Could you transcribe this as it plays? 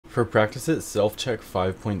For practice it self-check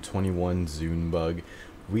 5.21 zuneBug,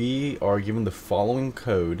 we are given the following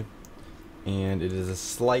code, and it is a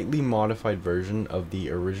slightly modified version of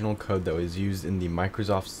the original code that was used in the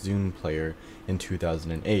Microsoft Zune player in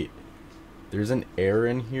 2008. There's an error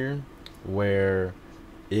in here where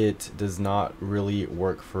it does not really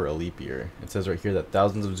work for a leap year. It says right here that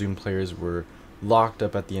thousands of Zune players were locked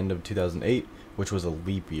up at the end of 2008, which was a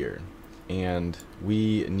leap year. And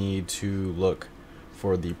we need to look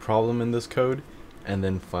for the problem in this code and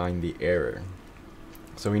then find the error.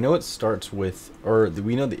 So we know it starts with,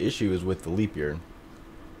 we know the issue is with the leap year.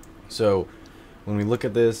 So when we look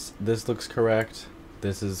at this, this looks correct.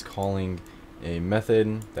 This is calling a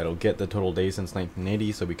method that'll get the total days since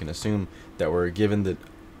 1980, so we can assume that we're given the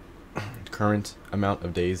current amount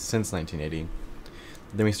of days since 1980.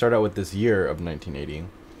 Then we start out with this year of 1980,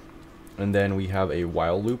 and then we have a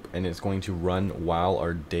while loop, and it's going to run while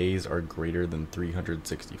our days are greater than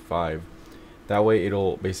 365. That way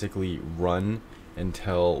it'll basically run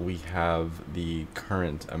until we have the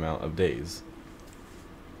current amount of days.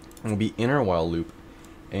 We'll be in our while loop,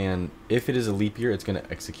 and if it is a leap year, it's going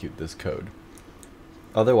to execute this code.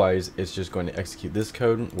 Otherwise, it's just going to execute this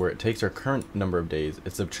code where it takes our current number of days,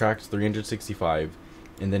 it subtracts 365,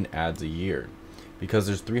 and then adds a year. Because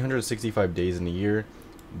there's 365 days in a year,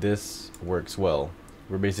 this works well.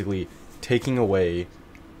 We're basically taking away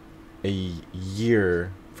a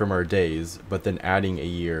year from our days, but then adding a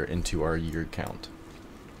year into our year count.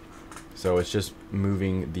 So it's just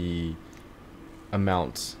moving the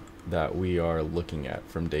amounts that we are looking at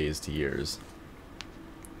from days to years.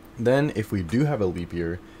 Then if we do have a leap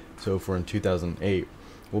year, so if we're in 2008,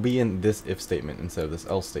 we'll be in this if statement instead of this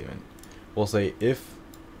else statement. We'll say if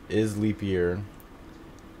is leap year,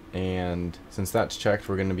 and since that's checked,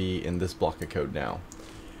 we're going to be in this block of code now.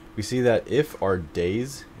 We see that if our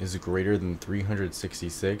days is greater than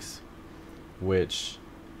 366, which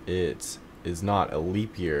it is not a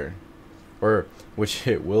leap year, or which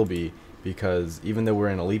it will be, because even though we're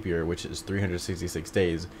in a leap year, which is 366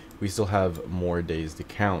 days, we still have more days to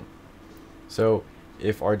count. So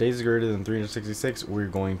if our days is greater than 366, we're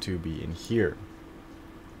going to be in here,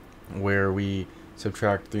 where we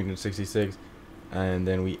subtract 366 and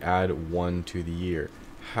then we add 1 to the year.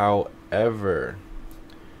 However,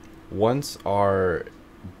 once our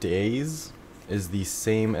days is the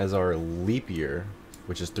same as our leap year,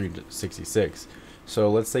 which is 366, so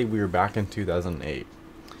let's say we were back in 2008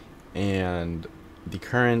 and the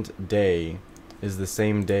current day is the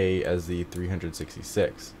same day as the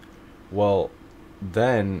 366. Well,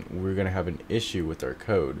 then we're going to have an issue with our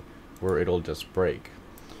code where it'll just break.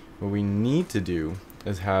 What we need to do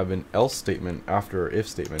is have an else statement after our if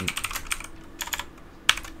statement,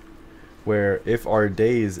 where if our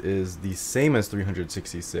days is the same as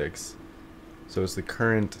 366, so it's the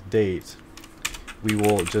current date, we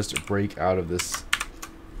will just break out of this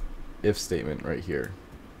if statement right here.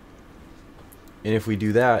 And if we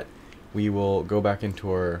do that, we will go back into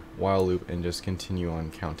our while loop and just continue on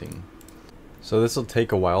counting. So this will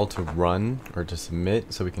take a while to run or to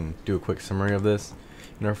submit, so we can do a quick summary of this.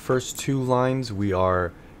 In our first two lines, we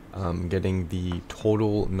are getting the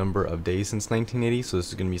total number of days since 1980, so this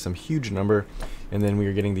is going to be some huge number, and then we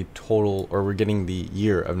are getting the total, or we're getting the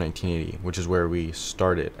year of 1980, which is where we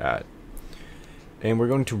started at. And we're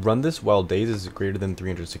going to run this while days is greater than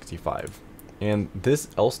 365. And this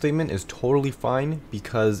else statement is totally fine,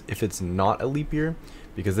 because if it's not a leap year,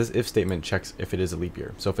 because this if statement checks if it is a leap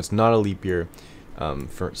year. So if it's not a leap year,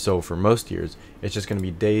 for most years, it's just going to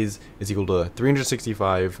be days is equal to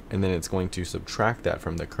 365, and then it's going to subtract that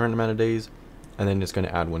from the current amount of days, and then it's going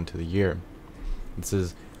to add 1 to the year. This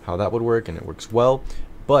is how that would work, and it works well.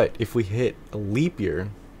 But if we hit a leap year,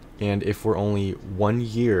 and if we're only 1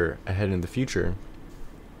 year ahead in the future,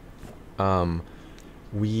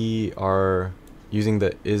 we are using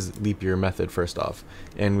the is leap year method first off,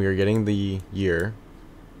 and we are getting the year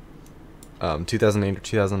 2008 or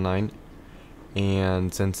 2009,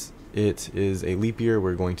 and since it is a leap year,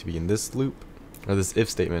 we're going to be in this loop, or this if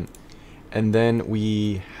statement, and then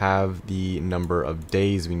we have the number of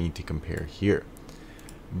days we need to compare here.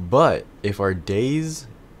 But if our days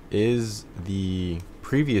is the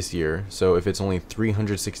previous year, so if it's only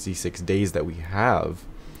 366 days that we have,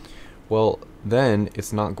 well, then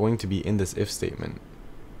it's not going to be in this if statement.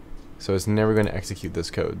 So it's never going to execute this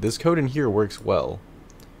code. This code in here works well.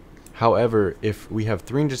 However, if we have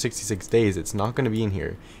 366 days, it's not going to be in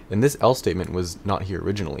here. And this else statement was not here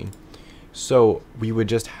originally. So we would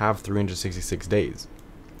just have 366 days.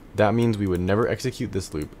 That means we would never execute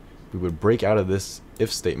this loop. We would break out of this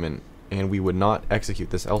if statement, and we would not execute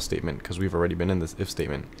this else statement because we've already been in this if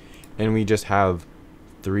statement. And we just have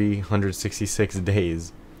 366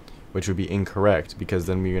 days, which would be incorrect because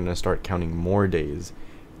then we're going to start counting more days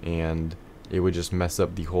and it would just mess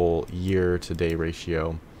up the whole year to day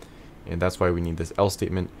ratio. And that's why we need this else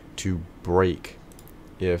statement to break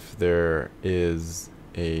if there is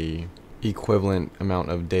a equivalent amount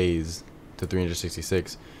of days to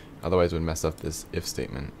 366, otherwise it would mess up this if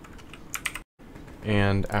statement.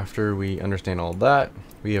 And after we understand all that,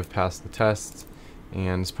 we have passed the test,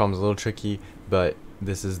 and this problem is a little tricky, but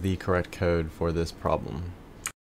this is the correct code for this problem.